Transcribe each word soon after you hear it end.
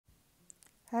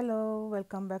Hello,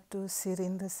 welcome back to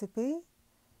Serin recipe.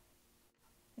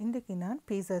 இன்றைக்கு நான்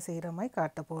பீஸா செய்கிற மாதிரி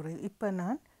காட்ட போகிறேன். இப்போ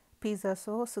நான் பீஸா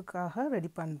சோஸுக்காக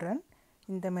ரெடி பண்ணுறேன்.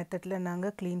 இந்த மெத்தடில்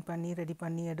நாங்கள் க்ளீன் பண்ணி ரெடி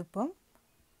பண்ணி எடுப்போம்.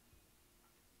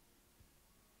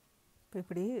 இப்போ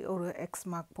இப்படி ஒரு எக்ஸ்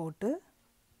மார்க் போட்டு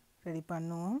ரெடி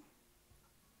பண்ணுவோம்.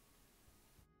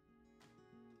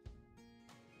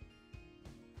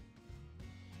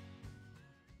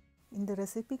 இந்த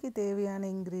ரெசிபிக்கு தேவையான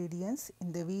இன்க்ரீடியன்ட்ஸ்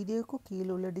இந்த வீடியோக்கு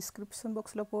கீழே உள்ள டிஸ்கிரிப்ஷன்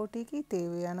பாக்ஸில் போட்டிக்கு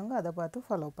தேவையானவங்க அதை பார்த்து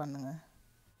ஃபாலோ பண்ணுங்கள்.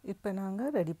 இப்போ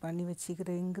நாங்கள் ரெடி பண்ணி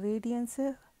வச்சுக்கிற இன்க்ரீடியன்ட்ஸை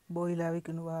பாயில்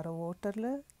ஆகிக்கணும் வர வாட்டரில்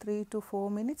 3 to 4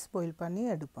 minutes பாயில் பண்ணி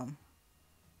எடுப்போம்.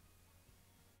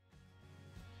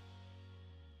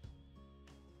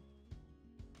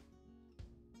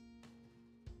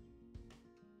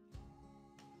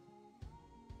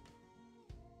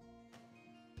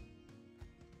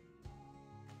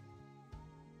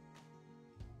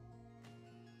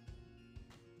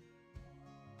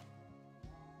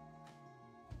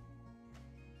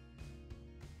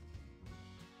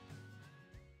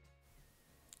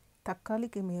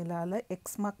 தக்காளிக்கு மேலால்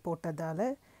எக்ஸ் மார்க் போட்டதால்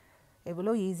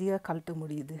எவ்வளோ ஈஸியாக கழட்ட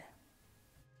முடியுது.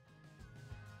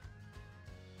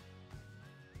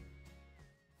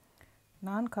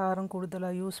 நான் காரம்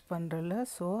கூடுதலாக யூஸ் பண்ணுறல,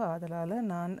 ஸோ அதனால்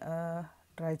நான்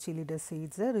ட்ரை சில்லியோட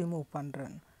சீட்ஸை ரிமூவ்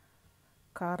பண்ணுறேன்.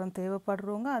 காரம்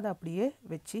தேவைப்படுறவங்க அதை அப்படியே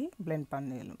வச்சு பிளெண்ட்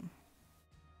பண்ணிடலாம்.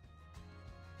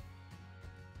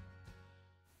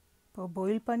 இப்போ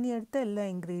பாயில் பண்ணி எடுத்த எல்லா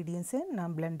இன்க்ரீடியன்ஸையும்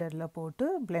நான் பிளெண்டரில் போட்டு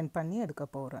பிளெண்ட் பண்ணி எடுக்க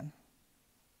போகிறேன்.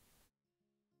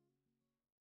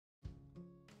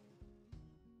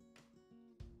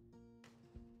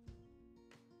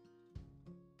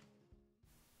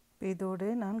 இதோடு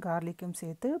நான் கார்லிக்கும்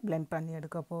சேர்த்து பிளெண்ட் பண்ணி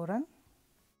எடுக்க போகிறேன்.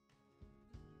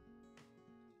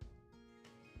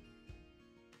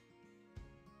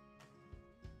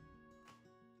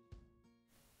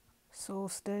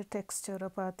 சோஸ்ட டெக்ஸ்சரை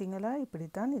பார்த்தீங்களா, இப்படி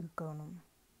தான் இருக்கணும்.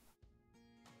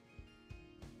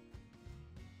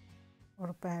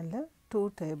 ஒரு பேனில் 2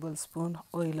 tablespoon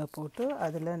ஆயிலை போட்டு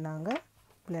அதில் நாங்கள்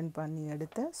பிளெண்ட் பண்ணி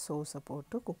எடுத்த சோஸை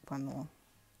போட்டு குக் பண்ணுவோம்.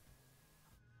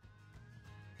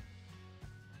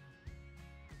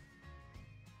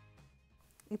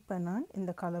 இப்போ நான்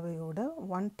இந்த கலவையோட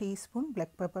 1 teaspoon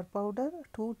black pepper powder,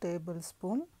 2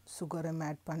 tablespoon சுகரும்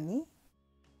ஆட் பண்ணி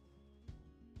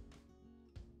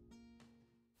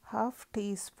 1/2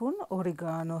 teaspoon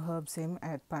Oregano herbஸையும்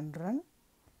ஆட் பண்ணுறேன்.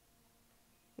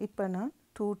 இப்போ நான்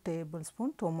 2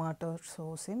 tablespoon tomato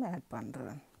sauceையும் ஆட்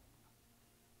பண்ணுறேன்.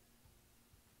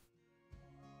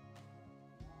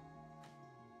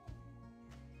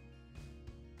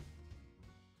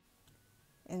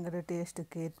 எங்களோட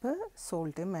டேஸ்ட்டுக்கு ஏற்ப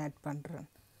சால்ட்டையும் ஆட் பண்ணுறேன்.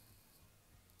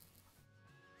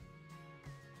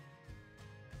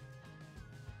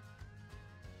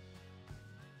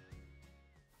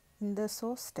 இந்த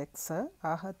சோஸ் டெக்ஸ்சர்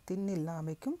ஆக தின்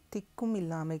இல்லாமைக்கும் திக்கும்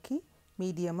இல்லாமைக்கு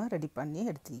மீடியமாக ரெடி பண்ணி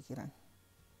எடுத்துக்கிறேன்.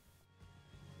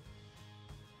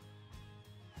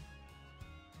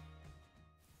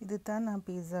 இது தான் நான்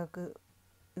பீஸாவுக்கு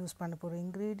யூஸ் பண்ண போகிற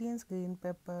ingredients. Green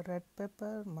pepper, red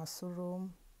pepper, mushroom,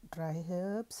 try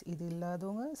herbs. இது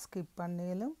இல்லாதவங்க ஸ்கிப்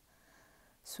பண்ணேலும்.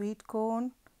 ஸ்வீட் கோர்ன்,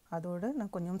 அதோடு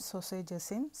நான் கொஞ்சம்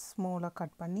சொசேஜஸையும் ஸ்மாலாக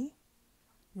கட் பண்ணி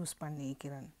யூஸ்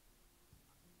பண்ணிக்கிறேன்.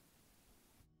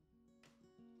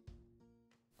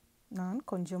 நான்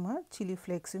கொஞ்சமாக சில்லி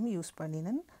ஃப்ளேக்ஸும் யூஸ்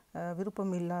பண்ணினேன்.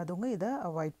 விருப்பம் இல்லாதவங்க இதை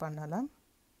அவாய்ட் பண்ணலாம்.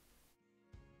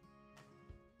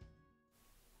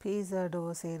 பீஸா டோ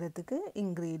செய்கிறதுக்கு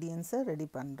இன்க்ரீடியன்ட்ஸை ரெடி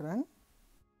பண்ணுறேன்.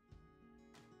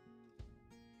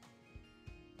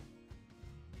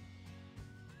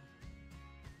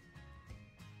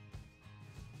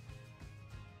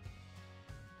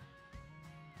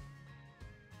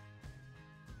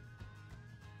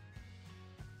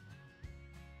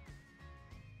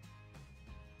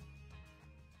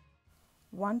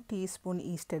 ஒன் டீஸ்பூன்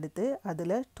ஈஸ்ட் எடுத்து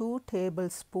அதில் 2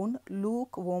 tablespoon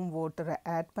லூக் வார்ம் வாட்டரை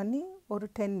ஆட் பண்ணி ஒரு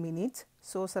 10 minutes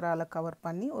சோசரால் கவர்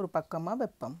பண்ணி ஒரு பக்கமாக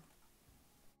வைப்போம்.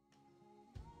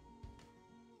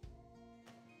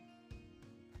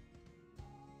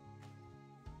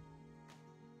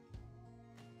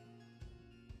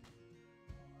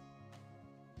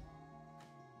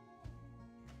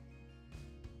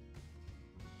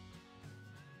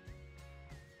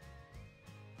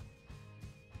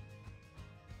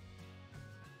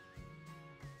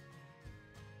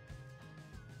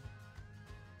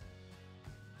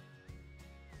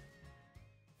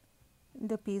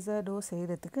 இந்த பீஸா டோ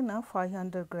செய்கிறதுக்கு நான்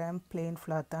 500 grams plain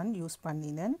flour தான் யூஸ்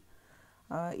பண்ணினேன்.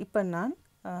 இப்போ நான்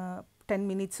 10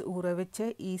 minutes ஊற வச்ச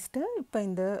ஈஸ்ட்டை இப்போ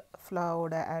இந்த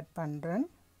ஃப்ளாரோட ஆட் பண்ணுறேன்.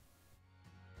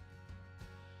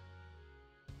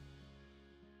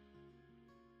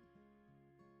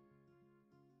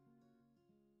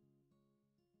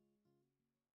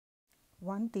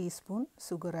 1 டீஸ்பூன்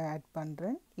சுகரை ஆட்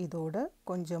பண்ணுறேன். இதோட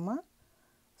கொஞ்சமாக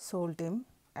சால்ட்டையும்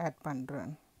ஆட்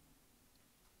பண்ணுறேன்.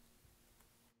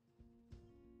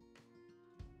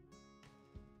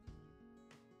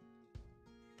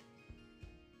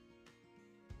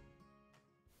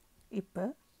 இப்போ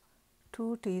 2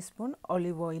 டீஸ்பூன்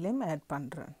ஆலிவ் ஆயிலையும் ஆட்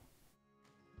பண்ணுறேன்.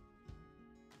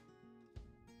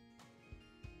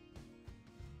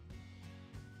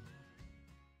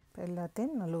 இப்போ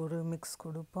எல்லாத்தையும் நல்ல ஒரு மிக்ஸ்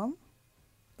கொடுப்போம்.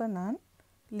 இப்போ நான்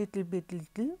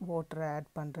லிட்டில் வாட்டரை ஆட்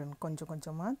பண்ணுறேன். கொஞ்சம்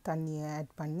கொஞ்சமாக தண்ணியை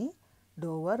ஆட் பண்ணி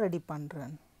டோவை ரெடி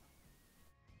பண்ணுறேன்.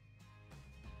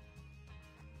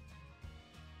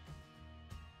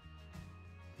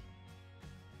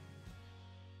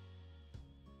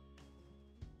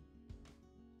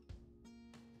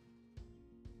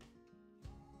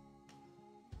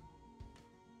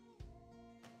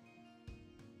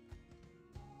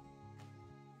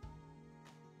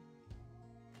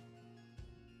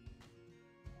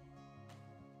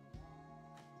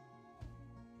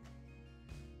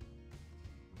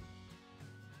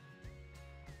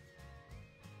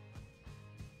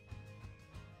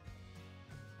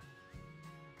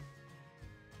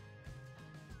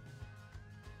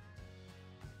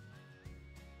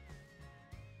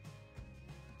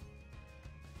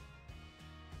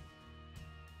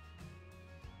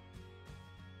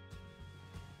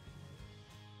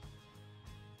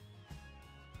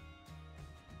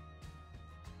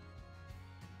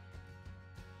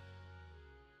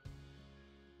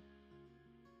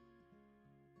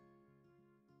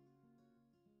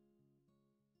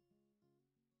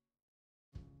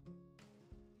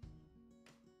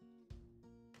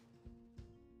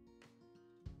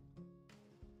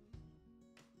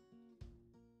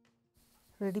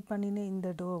 ரெடி பண்ணின இந்த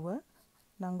டோவை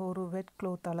நாங்கள் ஒரு வெட்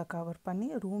க்ளோத்தால் கவர் பண்ணி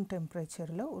ரூம்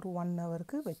டெம்பரேச்சரில் ஒரு 1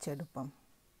 ஹவருக்கு வச்சு எடுப்போம்.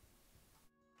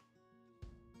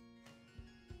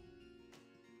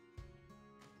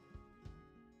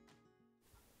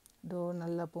 டோ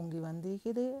நல்லா பொங்கி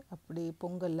வந்திக்குது. அப்படி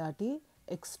பொங்கல்லாட்டி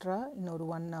எக்ஸ்ட்ரா இன்னொரு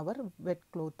 1 ஹவர் வெட்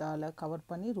க்ளோத்தால் கவர்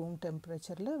பண்ணி ரூம்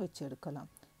டெம்பரேச்சரில் வச்சு எடுக்கலாம்.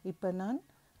 இப்போ நான்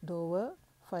டோவை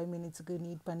 5 மினிட்ஸுக்கு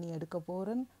நீட் பண்ணி எடுக்க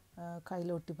போகிறேன்.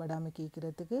 கையில் ஒட்டி படாமல்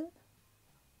கேட்குறதுக்கு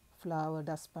ஃப்ளவர்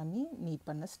டஸ்ட் பண்ணி நீட்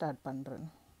பண்ண ஸ்டார்ட் பண்ணுறேன்.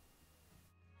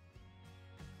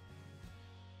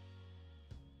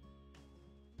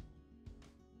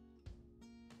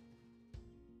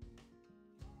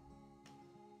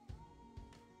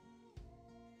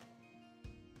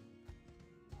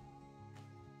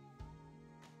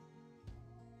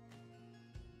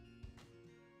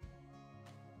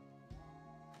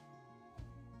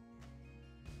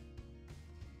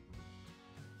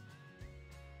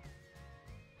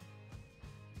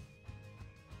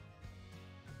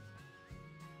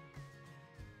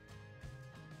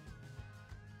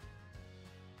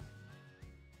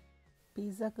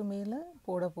 பீஸாக்கு மேலே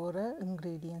போட போகிற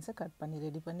இன்க்ரீடியன்ஸை கட் பண்ணி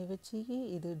ரெடி பண்ணி வச்சுக்கி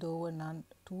இது டோவை நான்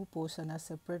 2 போர்ஷனாக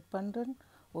செப்ரேட் பண்ணுறேன்.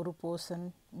 ஒரு போர்ஷன்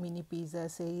மினி பீஸா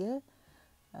செய்ய,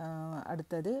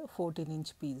 அடுத்தது 14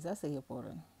 இன்ச் பீஸா செய்ய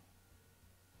போகிறேன்.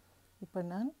 இப்போ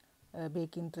நான்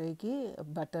பேக்கிங் ட்ரேக்கு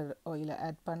பட்டர் ஆயிலை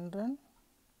ஆட் பண்ணுறேன்.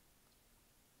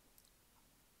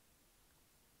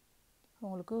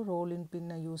 உங்களுக்கு ரோலின்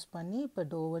பின்னை யூஸ் பண்ணி இப்போ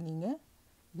டோவை நீங்கள்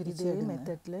இதே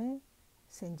மெத்தடில்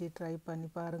செஞ்சு ட்ரை பண்ணி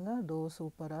பாருங்கள். டோ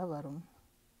சூப்பராக வரும்.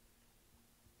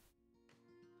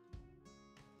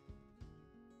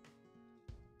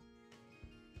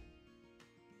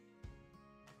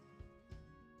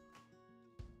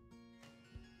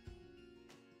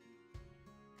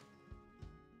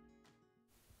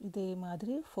 இதே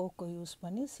மாதிரி ஃபோக்கை யூஸ்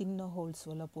பண்ணி சின்ன ஹோல்ஸ்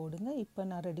போடுங்க. இப்போ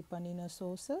நான் ரெடி பண்ணின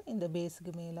சோஸை இந்த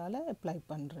பேஸுக்கு மேலால் அப்ளை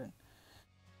பண்ணுறேன்.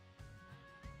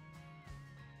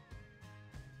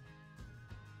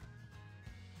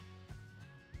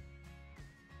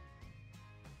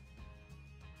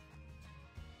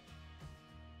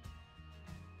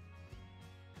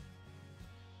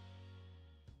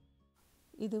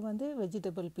 இது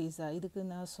வெஜிடபிள் பீஸா. இதுக்கு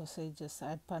நான் சாசேஜஸ்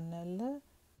ஆட் பண்ணல.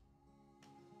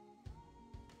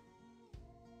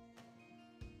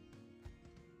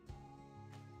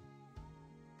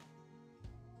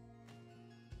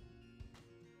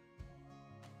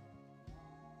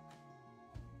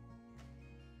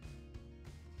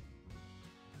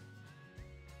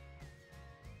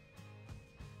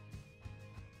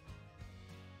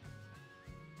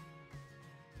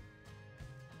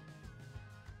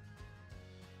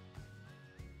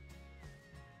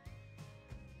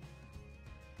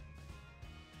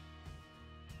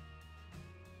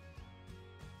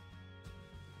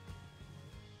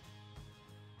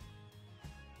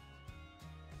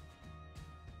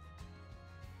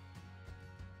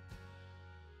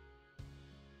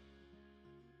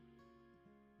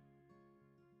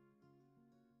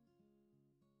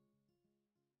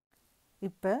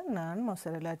 இப்போ நான்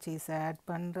மொசரல்லா சீஸை ஆட்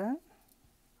பண்ணுறேன்.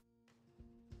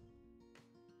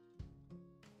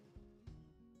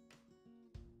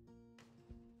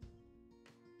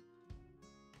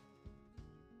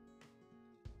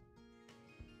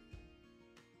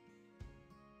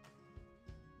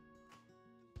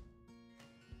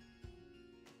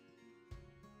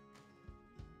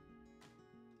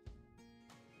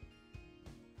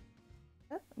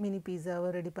 மினி பீஸாவை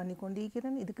ரெடி பண்ணி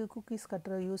கொண்டிருக்கிறேன். இதுக்கு குக்கீஸ்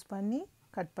கட்டரை யூஸ் பண்ணி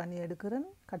கட் பண்ணி எடுக்கிறேன்.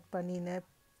 கட் பண்ணின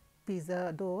பீஸா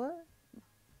டோவை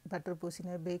பட்டர்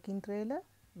பூசின பேக்கிங் ட்ரேயில்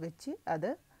வச்சு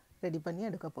அதை ரெடி பண்ணி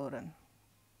எடுக்க போகிறேன்.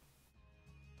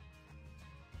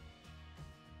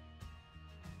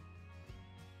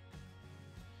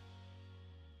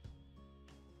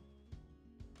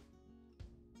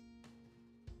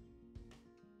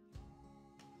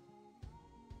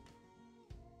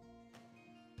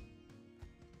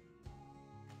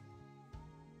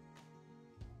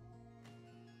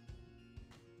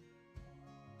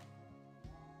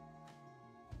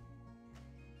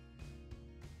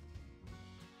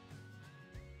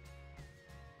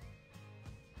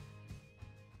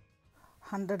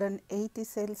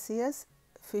 $180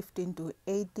 15 to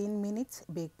 18 minutes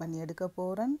பேக் பண்ணி எடுக்க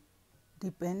போகிறேன்.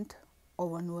 Depend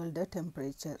oven world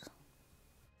temperature.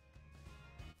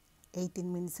 18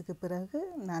 மினிட்ஸுக்கு பிறகு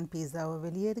நான் பீஸாவை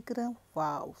வெளியே எடுக்கிறேன்.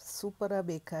 வாவ், சூப்பராக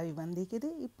பேக் ஆகி வந்திக்குது.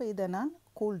 இப்போ இதை நான்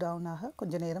கூல் டவுனாக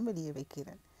கொஞ்சம் நேரம் வெளியே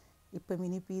வைக்கிறேன். இப்போ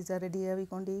மினி பீஸா ரெடி ஆகி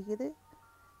கொண்டிருக்குது.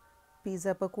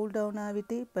 பீஸா இப்போ கூல் டவுன்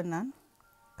ஆகிட்டு இப்போ நான்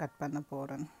கட் பண்ண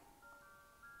போகிறேன்.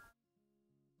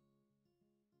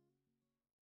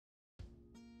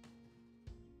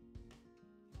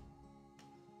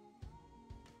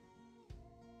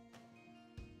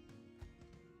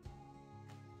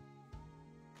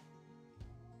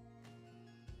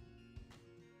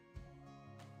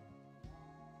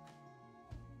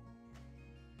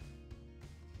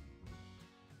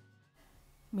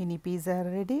 Mini pizza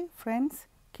ready friends.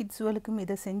 கிட்ஸுகளுக்கும்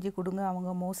இதை செஞ்சு கொடுங்க,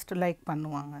 அவங்க மோஸ்ட் லைக்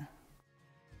பண்ணுவாங்க.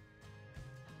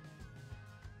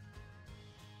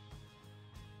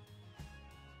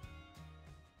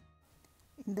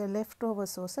 இந்த லெஃப்ட்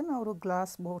ஓவர் சோஸை நான் ஒரு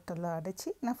கிளாஸ் பாட்டிலில் அடைச்சி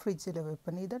நான் ஃப்ரிட்ஜில்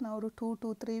வைப்பேன். இதை நான் ஒரு 2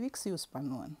 to 3 weeks யூஸ்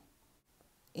பண்ணுவேன்.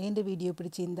 இந்த வீடியோ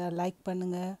பிடிச்சிருந்தால் லைக்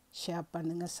பண்ணுங்கள், ஷேர்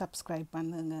பண்ணுங்கள், சப்ஸ்கிரைப்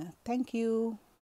பண்ணுங்கள். தேங்க்யூ.